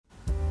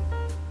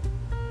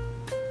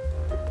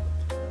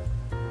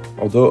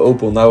Although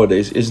Opel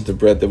nowadays isn't a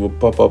brand that will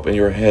pop up in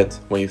your head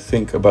when you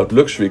think about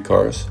luxury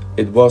cars,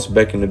 it was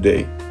back in the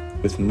day,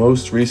 with the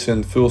most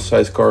recent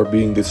full-size car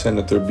being the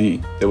Senator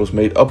B that was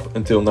made up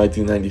until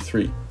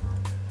 1993.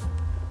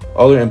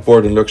 Other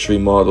important luxury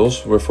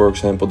models were, for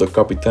example, the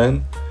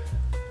Capitaine,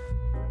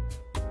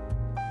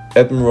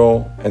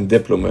 Admiral and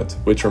Diplomat,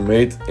 which were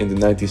made in the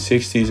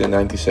 1960s and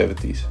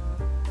 1970s.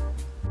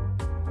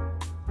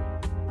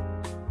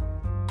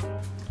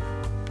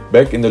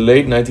 Back in the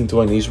late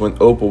 1920s, when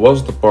Opel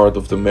wasn't a part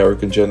of the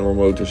American General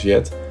Motors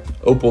yet,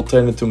 Opel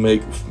tended to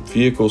make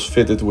vehicles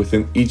fitted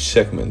within each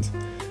segment,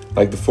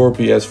 like the 4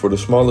 PS for the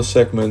smallest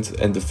segment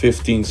and the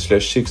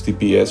 15/60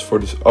 PS for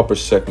the upper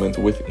segment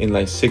with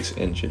inline-6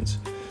 engines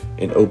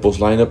in Opel's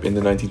lineup in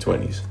the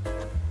 1920s.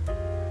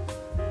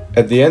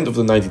 At the end of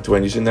the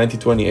 1920s, in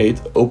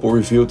 1928, Opel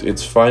revealed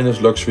its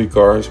finest luxury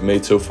cars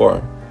made so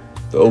far,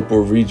 the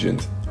Opel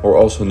Regent, or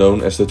also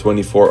known as the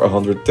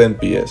 24-110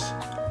 PS.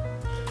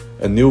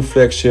 A new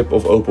flagship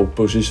of Opel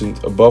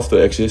positioned above the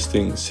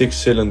existing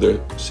 6-cylinder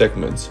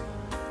segments.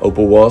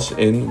 Opel was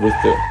in with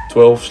the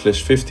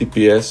 12/50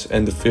 PS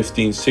and the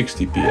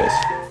 15/60 PS.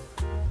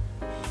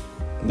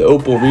 The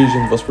Opel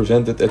Regent was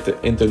presented at the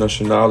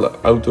Internationale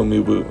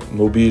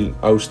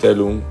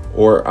Automobielausstellung,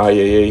 or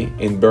IAA,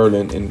 in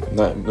Berlin in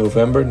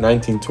November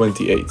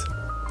 1928.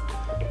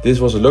 This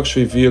was a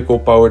luxury vehicle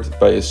powered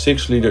by a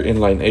 6-liter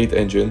inline-8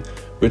 engine,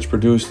 which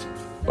produced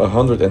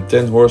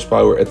 110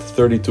 horsepower at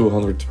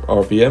 3200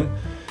 RPM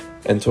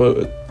and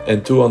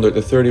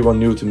 231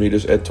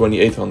 Nm at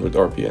 2800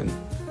 RPM.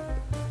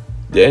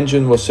 The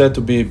engine was said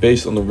to be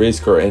based on a race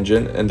car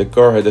engine, and the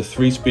car had a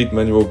 3-speed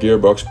manual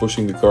gearbox,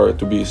 pushing the car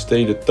to be a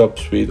stated top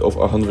speed of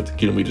 100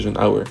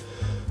 km/h,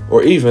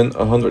 or even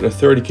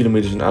 130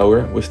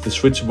 km/h with the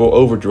switchable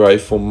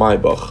overdrive from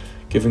Maybach,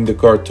 giving the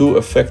car 2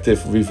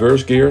 effective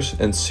reverse gears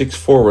and 6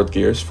 forward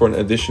gears for an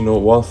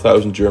additional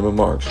 1000 German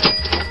marks.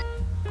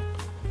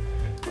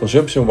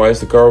 Consumption-wise,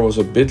 the car was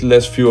a bit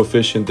less fuel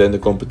efficient than the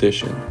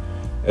competition,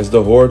 as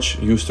the Horch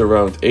used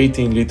around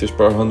 18 liters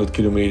per 100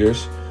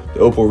 km, the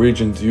Opel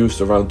Regent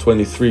used around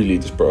 23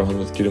 liters per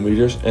 100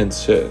 km and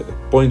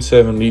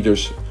 0.7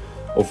 liters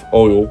of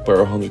oil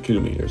per 100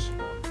 km.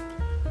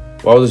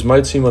 While this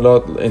might seem a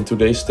lot in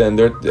today's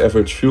standard, the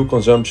average fuel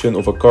consumption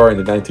of a car in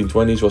the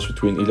 1920s was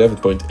between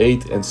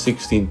 11.8 and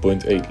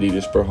 16.8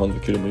 liters per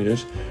 100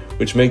 km,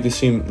 which makes this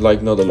seem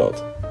like not a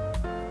lot.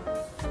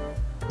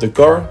 The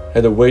car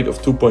had a weight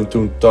of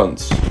 2.2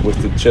 tons,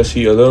 with the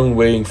chassis alone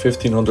weighing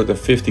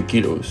 1550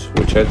 kilos,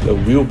 which had a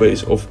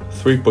wheelbase of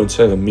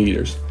 3.7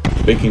 meters,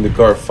 making the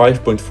car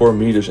 5.4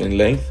 meters in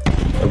length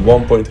and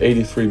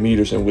 1.83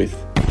 meters in width.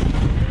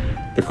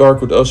 The car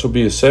could also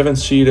be a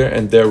 7-seater,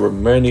 and there were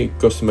many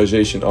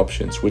customization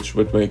options, which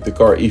would make the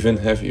car even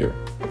heavier.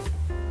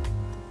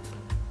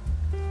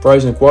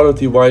 Price and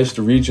quality wise,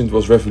 the Regent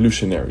was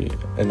revolutionary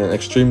and an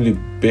extremely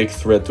big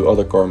threat to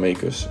other car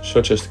makers,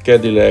 such as the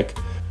Cadillac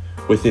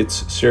with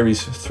its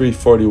Series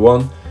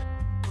 341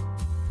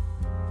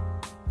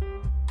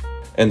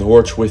 and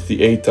Horch with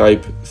the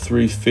A-Type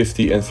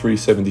 350 and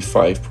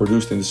 375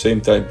 produced in the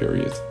same time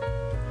period.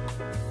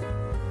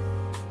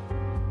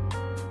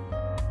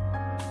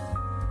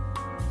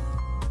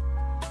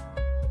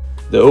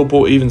 The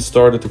Opel even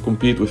started to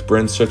compete with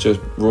brands such as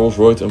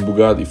Rolls-Royce and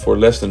Bugatti for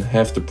less than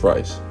half the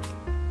price.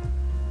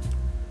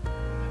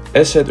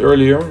 As said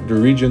earlier, the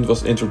Regent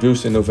was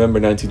introduced in November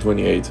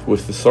 1928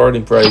 with the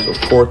starting price of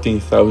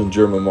 14,000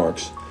 German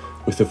marks,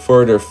 with a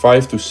further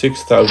 5,000 to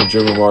 6,000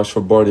 German marks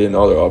for body and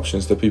other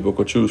options that people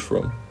could choose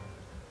from.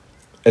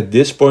 At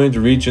this point,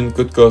 the Regent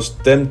could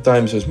cost 10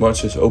 times as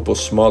much as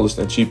Opel's smallest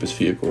and cheapest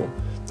vehicle,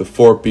 the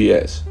 4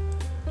 PS,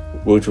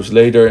 which was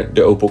later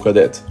the Opel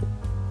Kadett.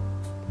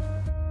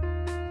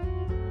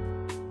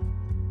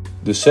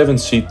 The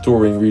 7-seat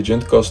touring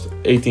Regent cost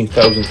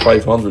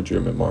 18,500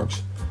 German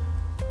marks.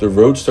 The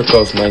Roadster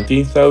cost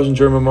 19,000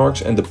 German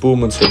marks and the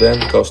Pullman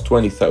sedan cost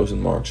 20,000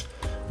 marks,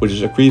 which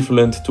is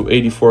equivalent to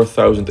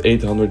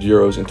 84,800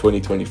 euros in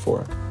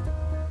 2024.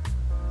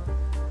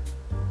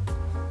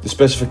 The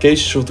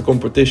specifications of the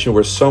competition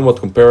were somewhat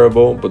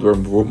comparable, but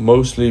were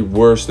mostly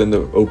worse than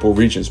the Opel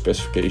Regent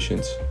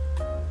specifications.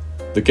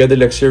 The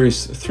Cadillac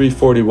Series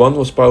 341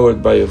 was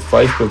powered by a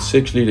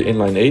 5.6-liter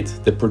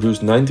inline-8 that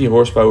produced 90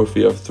 horsepower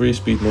via a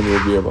 3-speed manual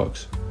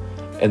gearbox.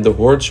 And the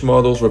Horch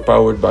models were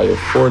powered by a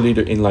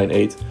 4-liter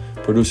inline-8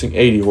 producing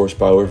 80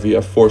 horsepower via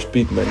a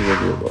 4-speed manual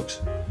gearbox.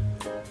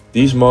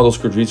 These models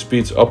could reach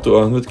speeds up to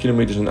 100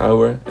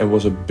 km/h and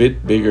was a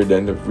bit bigger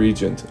than the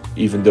Regent,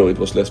 even though it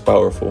was less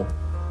powerful.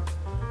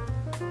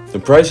 The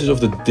prices of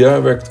the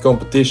direct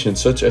competition,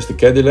 such as the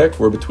Cadillac,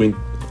 were between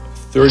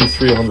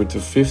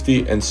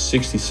 $3,350 and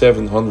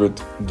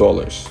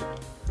 $6,700,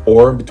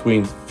 or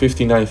between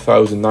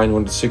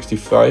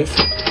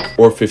 $59,965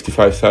 or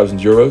 55,000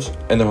 euros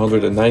and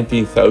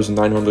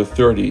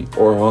 119,930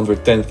 or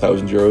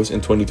 110,000 euros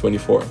in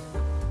 2024.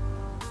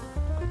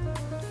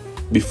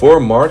 Before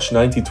March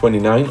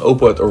 1929,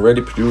 Opel had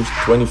already produced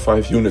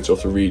 25 units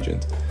of the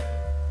Regent,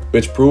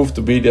 which proved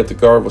to be that the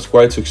car was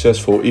quite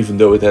successful, even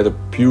though it had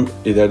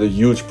a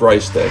huge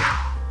price tag.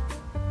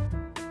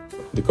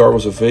 the car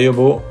was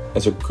available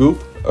as a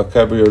coupe, a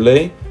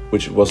cabriolet,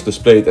 which was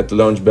displayed at the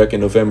launch back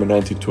in November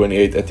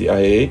 1928 at the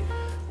IAA,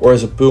 or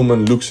as a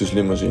Pullman Luxus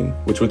limousine,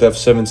 which would have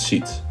 7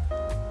 seats.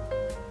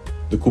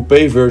 The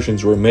coupe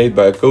versions were made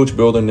by a coach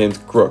builder named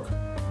Kruk,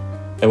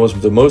 and was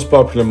the most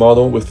popular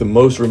model, with the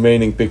most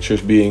remaining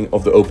pictures being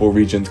of the Opel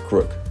Regent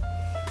Kruk.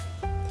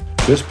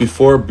 Just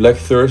before Black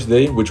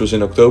Thursday, which was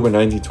in October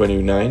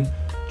 1929,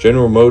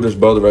 General Motors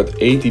bought about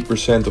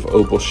 80% of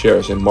Opel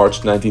shares in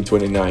March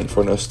 1929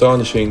 for an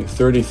astonishing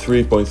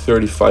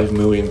 $33.35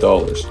 million,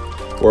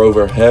 or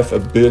over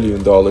 $500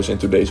 million in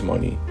today's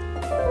money.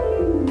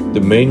 The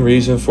main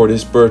reason for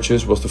this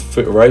purchase was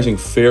the rising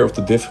fear of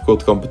the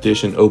difficult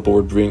competition Opel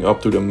would bring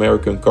up to the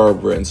American car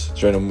brands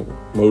General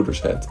Motors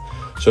had,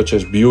 such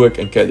as Buick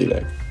and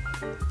Cadillac.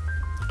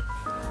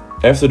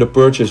 After the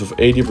purchase of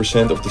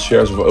 80% of the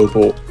shares of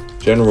Opel,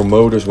 General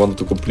Motors wanted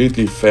to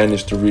completely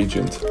vanish the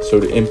Regent, so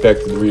the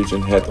impact the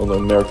Regent had on the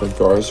American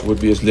cars would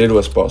be as little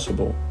as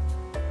possible.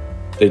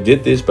 They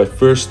did this by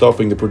first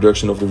stopping the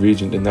production of the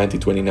Regent in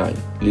 1929,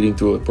 leading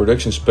to a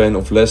production span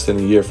of less than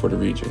a year for the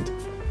Regent.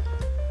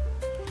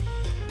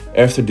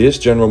 After this,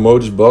 General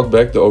Motors bought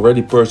back the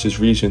already purchased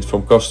Regent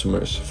from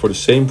customers for the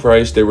same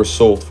price they were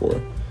sold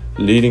for,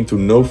 leading to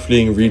no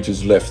fleeing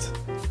Regents left.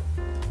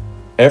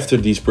 After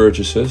these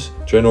purchases,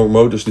 General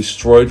Motors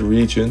destroyed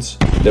Regents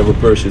that were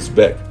purchased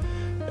back,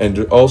 and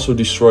also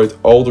destroyed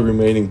all the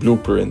remaining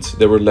blueprints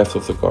that were left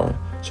of the car,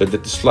 so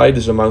that the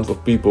slightest amount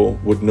of people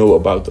would know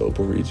about the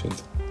Opel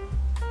Regent.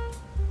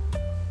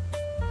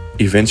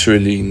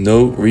 Eventually,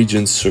 no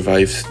Regents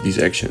survived these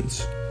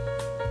actions.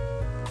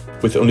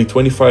 With only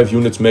 25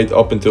 units made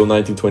up until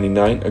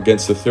 1929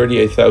 against the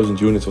 38,000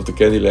 units of the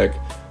Cadillac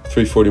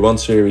 341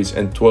 series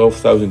and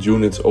 12,000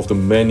 units of the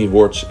many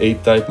Horch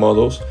 8-type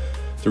models,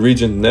 the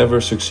Regent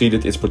never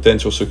succeeded its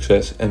potential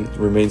success and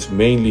remains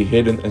mainly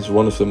hidden as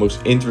one of the most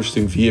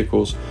interesting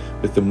vehicles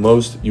with the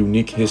most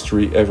unique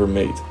history ever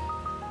made.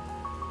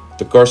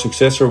 The car's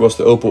successor was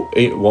the Opel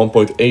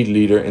 1.8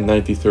 liter in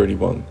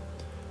 1931.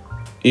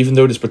 Even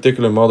though this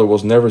particular model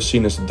was never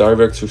seen as the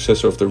direct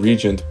successor of the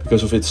Regent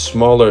because of its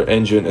smaller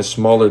engine and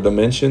smaller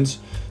dimensions,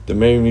 the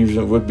main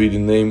reason would be the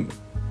name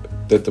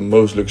that the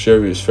most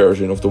luxurious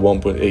version of the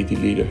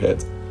 1.80 liter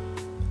had,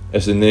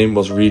 as the name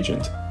was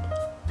Regent.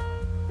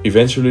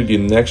 Eventually, the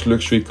next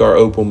luxury car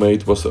Opel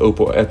made was the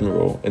Opel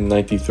Admiral in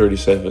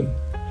 1937,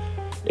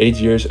 8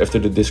 years after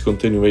the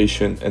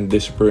discontinuation and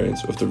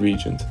disappearance of the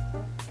Regent.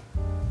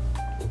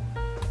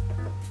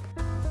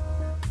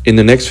 In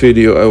the next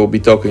video I will be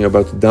talking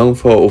about the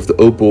downfall of the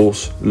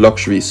Opel's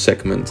luxury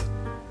segment,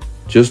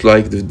 just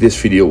like this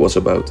video was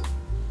about.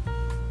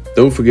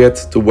 Don't forget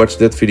to watch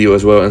that video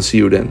as well, and see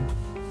you then.